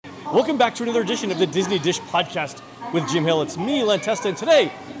Welcome back to another edition of the Disney Dish Podcast with Jim Hill. It's me, Len Testa, and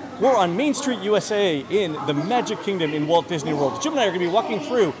today we're on Main Street, USA in the Magic Kingdom in Walt Disney World. Jim and I are going to be walking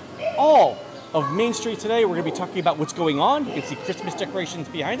through all of Main Street today. We're going to be talking about what's going on. You can see Christmas decorations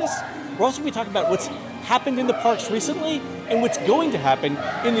behind us. We're also going to be talking about what's happened in the parks recently and what's going to happen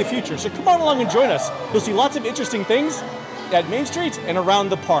in the future. So come on along and join us. You'll see lots of interesting things at Main Street and around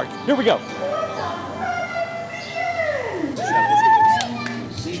the park. Here we go.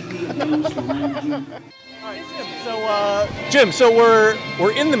 All right, Jim. So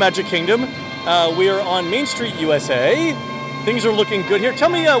we're in the Magic Kingdom. We are on Main Street, USA. Things are looking good here. Tell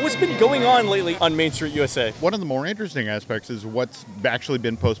me what's been going on lately on Main Street, USA. One of the more interesting aspects is what's actually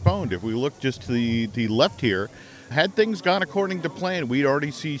been postponed. If we look just to the left here, had things gone according to plan, we'd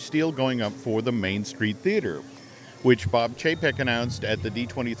already see steel going up for the Main Street Theater, which Bob Chapek announced at the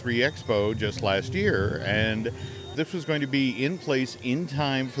D23 Expo just last year. And this was going to be in place in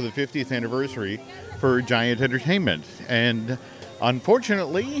time for the 50th anniversary for Giant Entertainment. And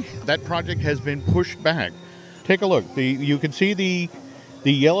unfortunately, that project has been pushed back. Take a look. You can see the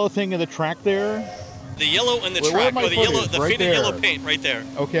yellow thing in the track there. The yellow and the track, or the right faded there. Yellow paint right there.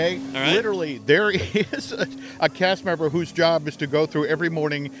 Okay, all right. Literally, there is a cast member whose job is to go through every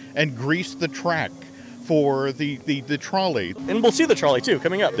morning and grease the track for the trolley. And we'll see the trolley too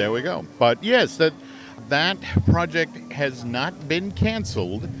coming up. There we go. But yes, that project has not been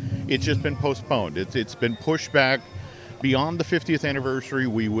canceled. It's just been postponed. It's been pushed back beyond the 50th anniversary.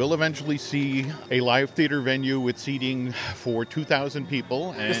 We will eventually see a live theater venue with seating for 2,000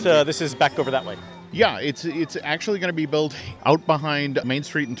 people. And this is back over that way. Yeah, it's actually going to be built out behind Main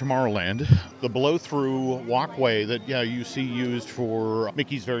Street in Tomorrowland. The blow-through walkway that you see used for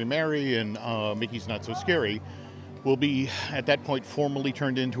Mickey's Very Merry and Mickey's Not So Scary will be, at that point, formally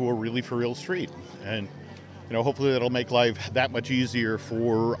turned into a really for real street. And hopefully that'll make life that much easier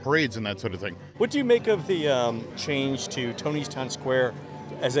for parades and that sort of thing. What do you make of the change to Tony's Town Square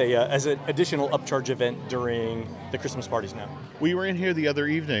as an additional upcharge event during the Christmas parties now? We were in here the other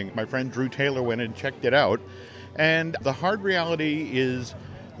evening. My friend Drew Taylor went and checked it out. And the hard reality is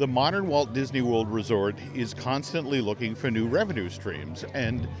the modern Walt Disney World Resort is constantly looking for new revenue streams.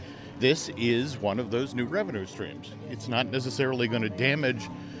 And this is one of those new revenue streams. It's not necessarily going to damage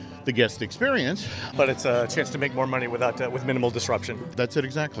the guest experience, but it's a chance to make more money with minimal disruption. That's it,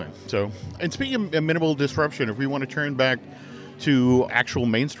 exactly. So, and speaking of minimal disruption, if we want to turn back to actual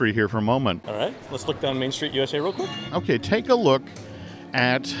Main Street here for a moment. All right, let's look down Main Street, USA real quick. Okay, take a look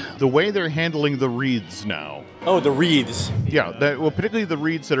at the way they're handling the wreaths now. Oh, the wreaths. Yeah, particularly the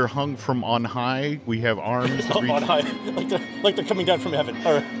wreaths that are hung from on high. We have arms that reach... on high, like they're coming down from heaven.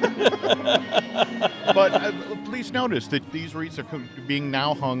 All right. But please notice that these wreaths are being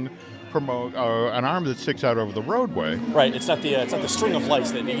now hung from an arm that sticks out over the roadway. Right, it's not the string of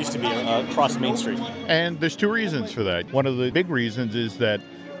lights that it used to be across Main Street. And there's two reasons for that. One of the big reasons is that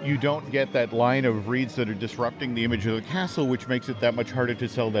you don't get that line of wreaths that are disrupting the image of the castle, which makes it that much harder to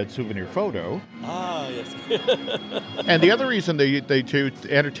sell that souvenir photo. Ah, yes. And the other reason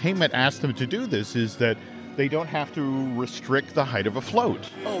entertainment asked them to do this is that they don't have to restrict the height of a float.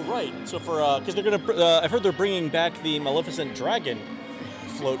 Oh, right. So because they're going to, I've heard they're bringing back the Maleficent Dragon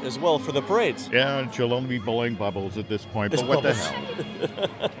float as well for the parades. Yeah, she'll only be blowing bubbles at this point, but what the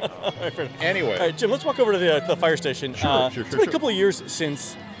hell? Right, anyway. All right, Jim, let's walk over to the fire station. Sure. It's been a couple of years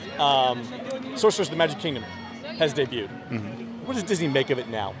since Sorcerers of the Magic Kingdom has debuted. Mm-hmm. What does Disney make of it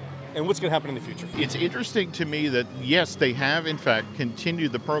now? And what's going to happen in the future? It's interesting to me that, yes, they have, in fact,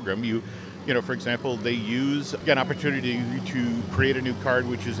 continued the program. For example, they use an opportunity to create a new card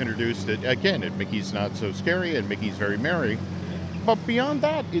which is introduced at Mickey's Not So Scary and Mickey's Very Merry. But beyond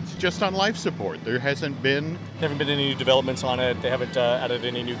that, it's just on life support. There haven't been any new developments on it. They haven't added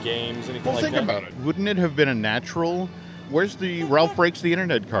any new games, anything like that. Well, think about it. Wouldn't it have been a natural... Where's the Ralph Breaks the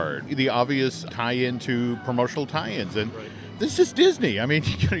Internet card? The obvious tie-in to promotional tie-ins. And this is Disney. I mean,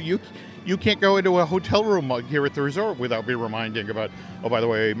 you can't go into a hotel room here at the resort without be reminding about, oh, by the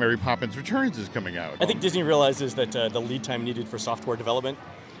way, Mary Poppins Returns is coming out. I think Disney realizes that the lead time needed for software development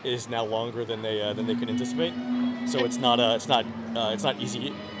is now longer than they could anticipate. So it's not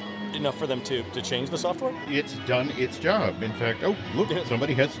easy enough for them to change the software. It's done its job. In fact, oh, look,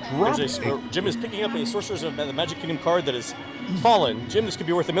 somebody has dropped Jim is picking up a Sorcerers of the Magic Kingdom card that has fallen. Jim, this could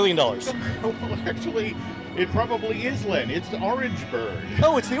be worth $1 million. Well, actually, it probably is, Len. It's the Orange Bird.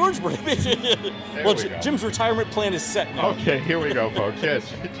 Oh, it's the Orange Bird. Well, Jim's retirement plan is set now. Okay, here we go, folks.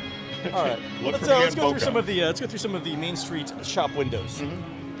 Yes. All right. Let's go through some of the Main Street shop windows.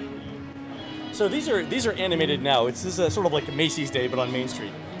 Mm-hmm. So these are animated now. This is sort of like a Macy's Day, but on Main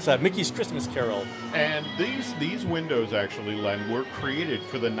Street. It's Mickey's Christmas Carol. And these windows, actually, Len, were created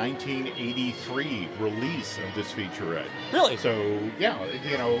for the 1983 release of this featurette. Really? So, yeah,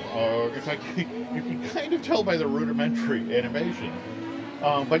 it's like you can kind of tell by the rudimentary animation.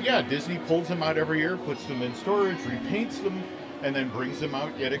 But yeah, Disney pulls them out every year, puts them in storage, repaints them, and then brings them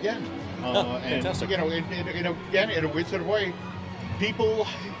out yet again. Fantastic. And again, in a weird sort of way, people,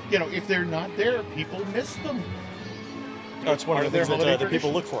 if they're not there, people miss them. Oh, it's one of the things that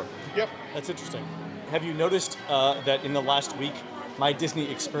people look for. Yep. That's interesting. Have you noticed that in the last week, my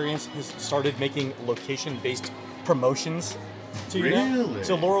Disney experience has started making location-based promotions to you now? Really?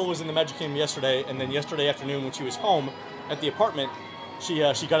 So Laurel was in the Magic Kingdom yesterday, and then yesterday afternoon when she was home at the apartment, she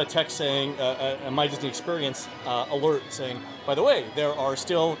got a text saying, a My Disney Experience alert saying, by the way, there are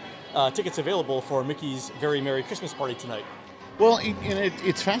still tickets available for Mickey's Very Merry Christmas Party tonight. Well,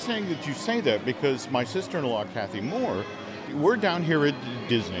 it's fascinating that you say that, because my sister-in-law, Kathy Moore, we're down here at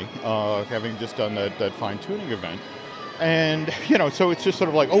Disney, having just done that fine-tuning event. And, so it's just sort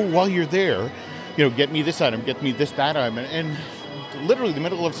of like, oh, while you're there, get me this item, get me that item. And literally the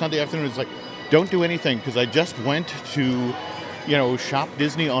middle of Sunday afternoon, it's like, don't do anything, because I just went to, Shop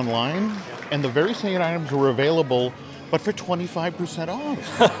Disney online, and the very same items were available, but for 25% off.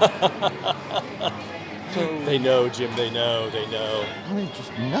 So, they know, Jim, they know. I mean,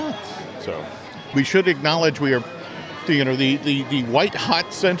 just nuts. So we should acknowledge we are the white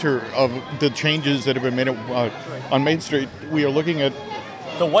hot center of the changes that have been made on Main Street. We are looking at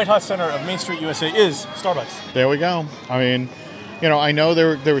the white hot center of Main Street, USA is Starbucks. There we go. I mean, I know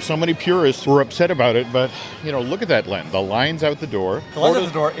there were so many purists who were upset about it, but look at that, Len. The line's out the door. The line's out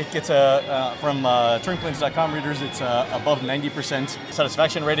the door. It gets from turningplanes.com readers, it's above 90%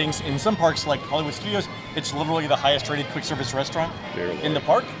 satisfaction ratings. In some parks, like Hollywood Studios, it's literally the highest rated quick service restaurant in the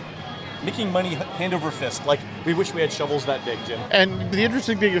park. Making money hand over fist. Like, we wish we had shovels that big, Jim. And the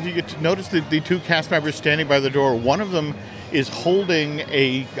interesting thing, if you get to notice the two cast members standing by the door, one of them is holding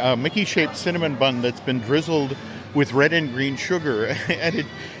a Mickey-shaped cinnamon bun that's been drizzled with red and green sugar. And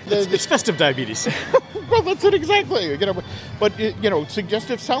it's festive diabetes. Well, that's it exactly. But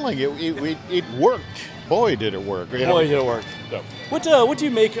suggestive selling. It worked. Boy, did it work. Boy, did it work. So. What do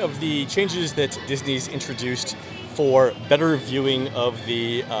you make of the changes that Disney's introduced for better viewing of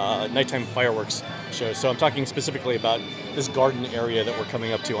the nighttime fireworks shows? So I'm talking specifically about this garden area that we're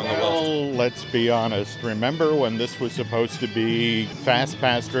coming up to on the left. Well, let's be honest. Remember when this was supposed to be fast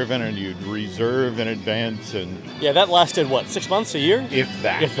pass driven and you'd reserve in advance? And yeah, that lasted, 6 months, a year? If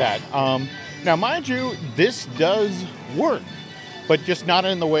that. If that. Now, mind you, this does work, but just not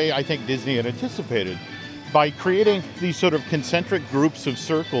in the way I think Disney had anticipated. By creating these sort of concentric groups of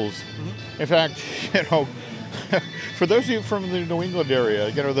circles. Mm-hmm. In fact, for those of you from the New England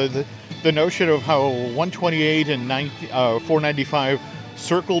area, the notion of how 128 and 495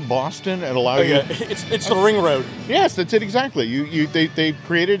 circled Boston and allow you... It's the ring road. Yes, that's it exactly. They've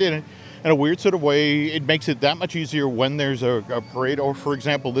created it in a weird sort of way. It makes it that much easier when there's a parade. Or, for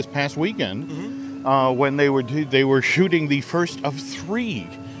example, this past weekend, mm-hmm. When they were shooting the first of 3,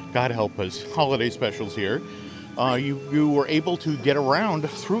 God help us, holiday specials here. You were able to get around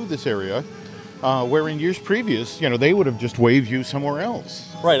through this area. Where in years previous, they would have just waved you somewhere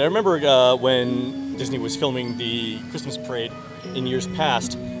else. Right. I remember when Disney was filming the Christmas parade in years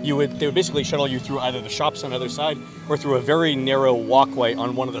past, they would basically shuttle you through either the shops on the other side or through a very narrow walkway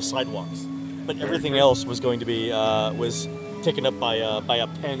on one of the sidewalks. But everything else was going to be was taken up by a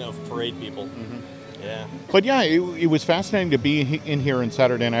pen of parade people. Mm-hmm. Yeah. But yeah, it was fascinating to be in here on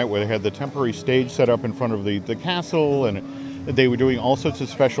Saturday night where they had the temporary stage set up in front of the castle, and they were doing all sorts of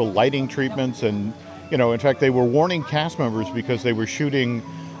special lighting treatments, and in fact they were warning cast members because they were shooting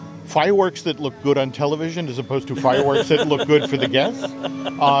fireworks that look good on television as opposed to fireworks that look good for the guests.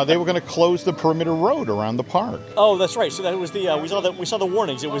 They were going to close the perimeter road around the park. Oh, that's right. So that was the we saw the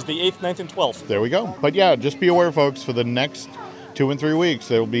warnings. It was the 8th, 9th, and 12th. There we go. But yeah, just be aware, folks, for the next 2 and 3 weeks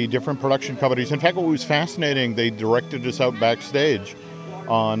there will be different production companies. In fact, what was fascinating, they directed us out backstage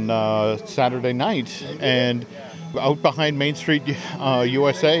on Saturday night, and out behind Main Street,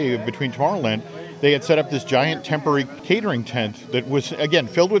 USA, between Tomorrowland, they had set up this giant temporary catering tent that was, again,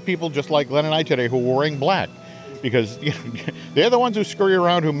 filled with people just like Glenn and I today who were wearing black. Because they're the ones who scurry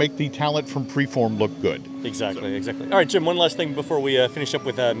around who make the talent from Freeform look good. Exactly. All right, Jim, one last thing before we finish up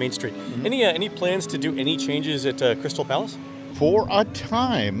with Main Street. Mm-hmm. Any plans to do any changes at Crystal Palace? For a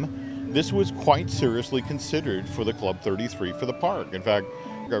time, this was quite seriously considered for the Club 33 for the park. In fact,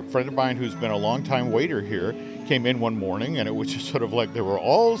 a friend of mine who's been a long-time waiter here came in one morning, and it was just sort of like there were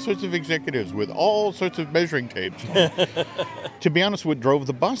all sorts of executives with all sorts of measuring tapes. To be honest, what drove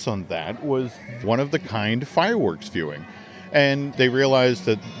the bus on that was one-of-the-kind fireworks viewing. And they realized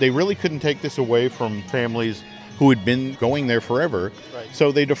that they really couldn't take this away from families who had been going there forever. Right.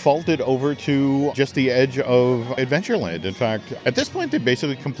 So they defaulted over to just the edge of Adventureland. In fact, at this point, they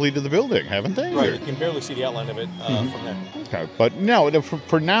basically completed the building, haven't they? Right, you can barely see the outline of it from there. Okay, but no,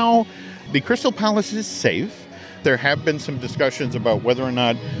 for now, the Crystal Palace is safe. There have been some discussions about whether or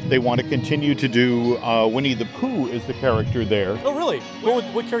not they want to continue to do Winnie the Pooh as the character there. Oh, really?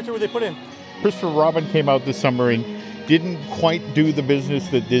 What character would they put in? Christopher Robin came out this summer and didn't quite do the business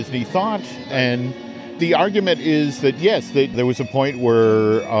that Disney thought, and the argument is that, yes, there was a point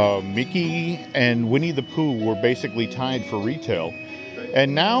where Mickey and Winnie the Pooh were basically tied for retail.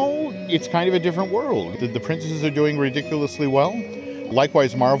 And now it's kind of a different world. The princesses are doing ridiculously well.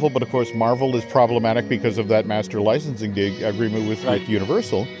 Likewise, Marvel, but of course, Marvel is problematic because of that master licensing agreement with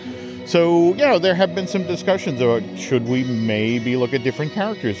Universal. So, there have been some discussions about should we maybe look at different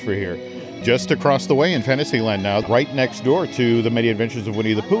characters for here. Just across the way in Fantasyland now, right next door to the Many Adventures of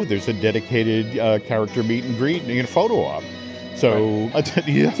Winnie the Pooh, there's a dedicated character meet and greet and photo op. So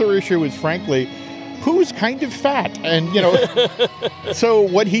the other issue is, frankly, Pooh's kind of fat. And, so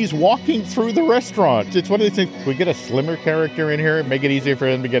when he's walking through the restaurant, it's one of these things, we get a slimmer character in here and make it easier for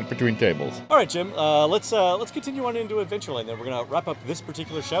him to get between tables. All right, Jim, let's continue on into Adventureland then. We're going to wrap up this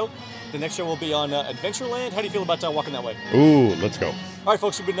particular show. The next show will be on Adventureland. How do you feel about walking that way? Ooh, let's go. All right,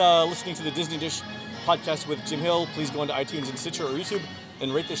 folks, you've been listening to the Disney Dish podcast with Jim Hill. Please go onto iTunes and Stitcher or YouTube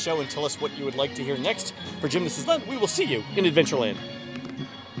and rate this show and tell us what you would like to hear next. For Jim, this is Len. We will see you in Adventureland.